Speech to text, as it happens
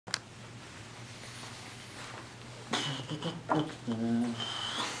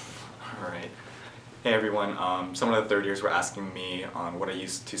Alright. Hey everyone, some of the third years were asking me on what I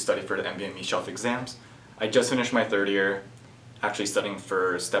used to study for the MBME shelf exams. I just finished my third year, actually studying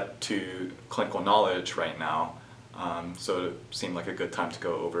for Step 2 clinical knowledge right now, so it seemed like a good time to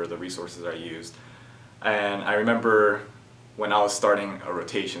go over the resources I used. And I remember when I was starting a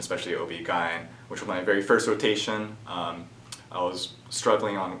rotation, especially OBGYN, which was my very first rotation, I was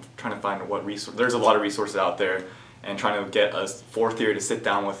struggling on trying to find what resource. There's a lot of resources out there, and trying to get a fourth year to sit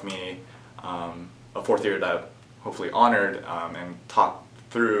down with me, a fourth year that hopefully honored, and talk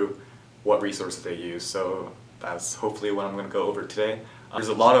through what resources they use. So that's hopefully what I'm going to go over today. There's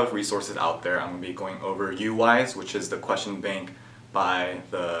a lot of resources out there. I'm going to be going over UWise, which is the question bank by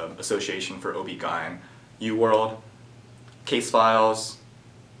the Association for OB/GYN, UWorld, case files,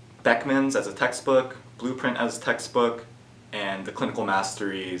 Beckman's as a textbook, Blueprint as a textbook, and the Clinical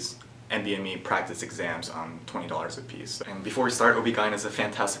Masteries MBME practice exams on $20 a piece. And before we start, OB/GYN is a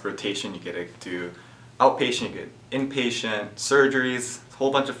fantastic rotation. You get to do outpatient, you get inpatient, surgeries, it's a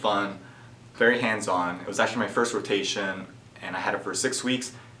whole bunch of fun, very hands-on. It was actually my first rotation, and I had it for 6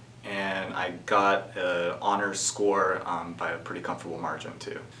 weeks, and I got an honors score by a pretty comfortable margin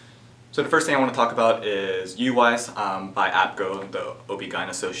too. So the first thing I want to talk about is UWise by APGO, the OB/GYN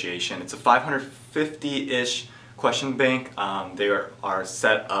Association. It's a 550-ish question bank. They are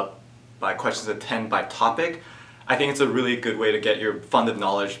set up by questions of 10 by topic. I think it's a really good way to get your funded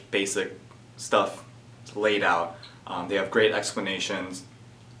knowledge, basic stuff laid out. They have great explanations.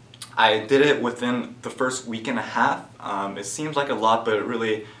 I did it within the first week and a half. It seems like a lot, but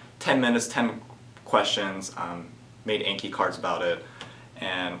really 10 minutes, 10 questions, made Anki cards about it,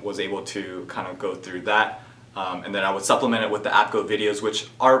 and was able to kind of go through that. And then I would supplement it with the APGO videos, which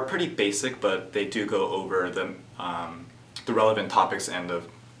are pretty basic, but they do go over the relevant topics and the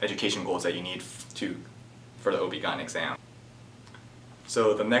education goals that you need for the OB/GYN exam.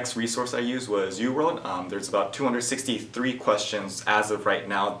 So the next resource I used was UWorld. There's about 263 questions as of right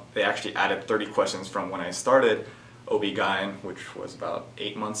now. They actually added 30 questions from when I started OB/GYN, which was about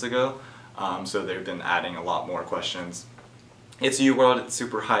 8 months ago. So they've been adding a lot more questions. It's UWorld, it's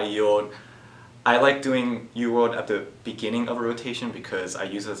super high yield. I like doing UWorld at the beginning of a rotation because I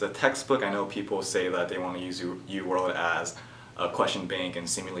use it as a textbook. I know people say that they want to use UWorld as a question bank and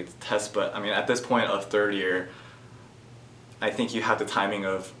simulate the test, but I mean, at this point of third year, I think you have the timing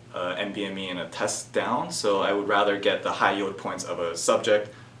of MBME and a test down, so I would rather get the high yield points of a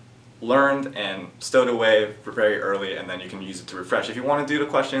subject learned and stowed away for very early, and then you can use it to refresh. If you want to do the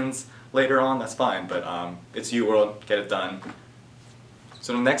questions later on, that's fine, but it's UWorld, get it done.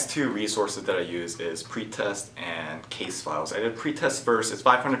 So the next two resources that I use is pretest and case files. I did pretest first. It's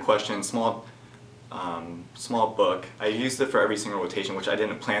 500 questions, small book. I used it for every single rotation, which I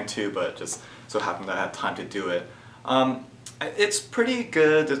didn't plan to, but just so happened that I had time to do it. It's pretty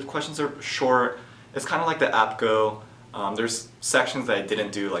good. The questions are short. It's kind of like the APGO. There's sections that I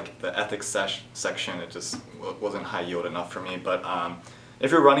didn't do, like the ethics section. It just wasn't high yield enough for me. But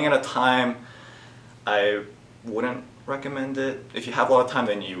if you're running out of time, I wouldn't recommend it. If you have a lot of time,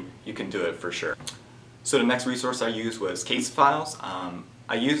 then you can do it for sure. So the next resource I used was case files.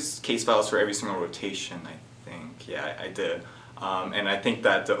 I used case files for every single rotation, I think. Yeah, I did. And I think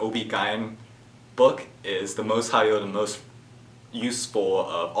that the OB/GYN book is the most high yield and most useful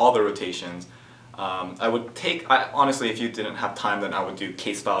of all the rotations. Honestly, if you didn't have time, then I would do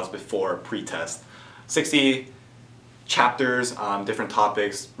case files before pretest. 60 chapters, different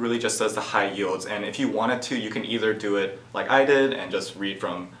topics, really just says the high yields. And if you wanted to, you can either do it like I did and just read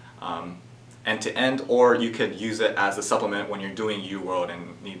from end to end, or you could use it as a supplement when you're doing UWorld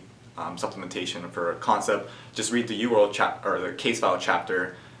and need supplementation for a concept. Just read the UWorld or the case file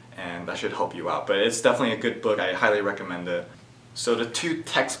chapter, and that should help you out. But it's definitely a good book. I highly recommend it. So the two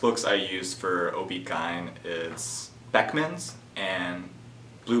textbooks I used for OB/GYN is Beckman's and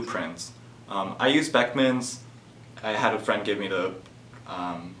Blueprints. I used Beckman's. I had a friend give me the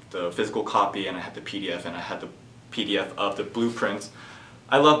physical copy, and I had the PDF, and I had the PDF of the Blueprints.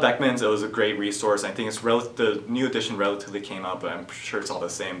 I love Beckman's. It was a great resource. I think it's the new edition relatively came out, but I'm sure it's all the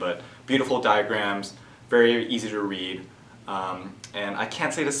same. But beautiful diagrams, very easy to read. And I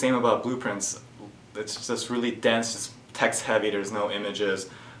can't say the same about Blueprints. It's just really dense, just text heavy, there's no images.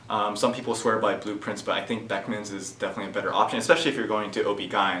 Some people swear by Blueprints, but I think Beckman's is definitely a better option, especially if you're going to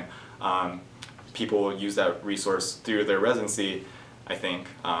OB/GYN. People use that resource through their residency, I think.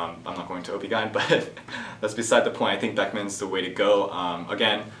 I'm not going to OB/GYN, but that's beside the point. I think Beckman's the way to go.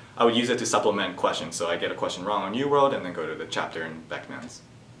 Again, I would use it to supplement questions, so I get a question wrong on UWorld and then go to the chapter in Beckman's.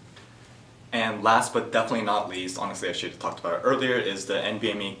 And last but definitely not least, honestly I should have talked about it earlier, is the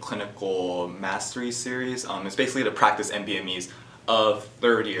NBME Clinical Mastery Series. It's basically to practice NBMEs of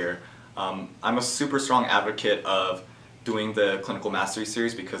third year. I'm a super strong advocate of doing the Clinical Mastery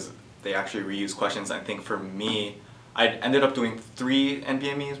Series because they actually reuse questions. I think for me, I ended up doing 3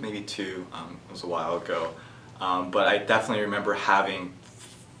 NBMEs, maybe 2, it was a while ago. But I definitely remember having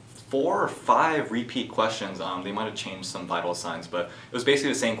 4 or 5 repeat questions. They might have changed some vital signs, but it was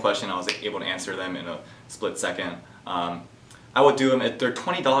basically the same question. I was able to answer them in a split second. I would do them, they're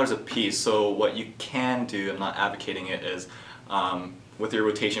 $20 a piece, so what you can do, I'm not advocating it, is with your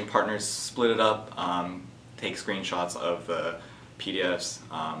rotation partners, split it up, take screenshots of the PDFs.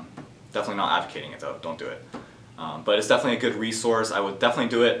 Definitely not advocating it though, don't do it. But it's definitely a good resource. I would definitely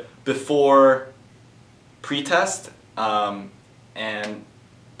do it before pre-test and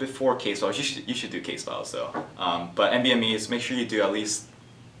before case files. You should do case files though. But NBMEs, make sure you do at least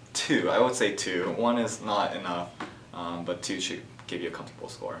 2. I would say 2. 1 is not enough, but 2 should give you a comfortable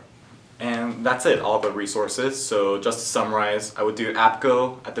score. And that's it, all the resources. So just to summarize, I would do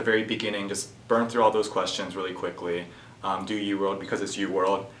APGO at the very beginning, just burn through all those questions really quickly. Do UWorld because it's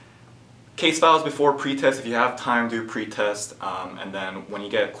UWorld. Case files before pretest, if you have time, do pretest, and then when you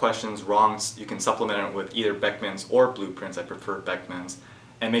get questions wrong, you can supplement it with either Beckman's or Blueprints. I prefer Beckman's.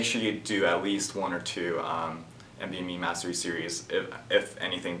 And make sure you do at least 1 or 2 NBME Mastery Series, if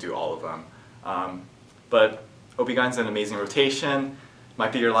anything, do all of them. But OB-GYN's an amazing rotation.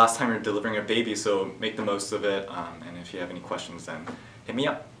 Might be your last time you're delivering a baby, so make the most of it, and if you have any questions, then hit me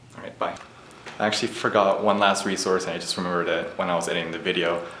up. Alright, bye. I actually forgot one last resource, and I just remembered it when I was editing the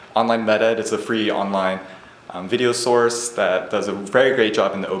video. Online MedEd, it's a free online video source that does a very great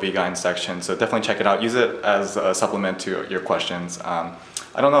job in the OB-GYN section, so definitely check it out. Use it as a supplement to your questions.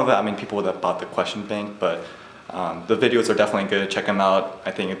 I don't know that many people that bought the question bank, but the videos are definitely good. Check them out.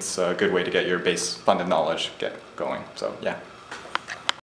 I think it's a good way to get your base funded knowledge going. So yeah.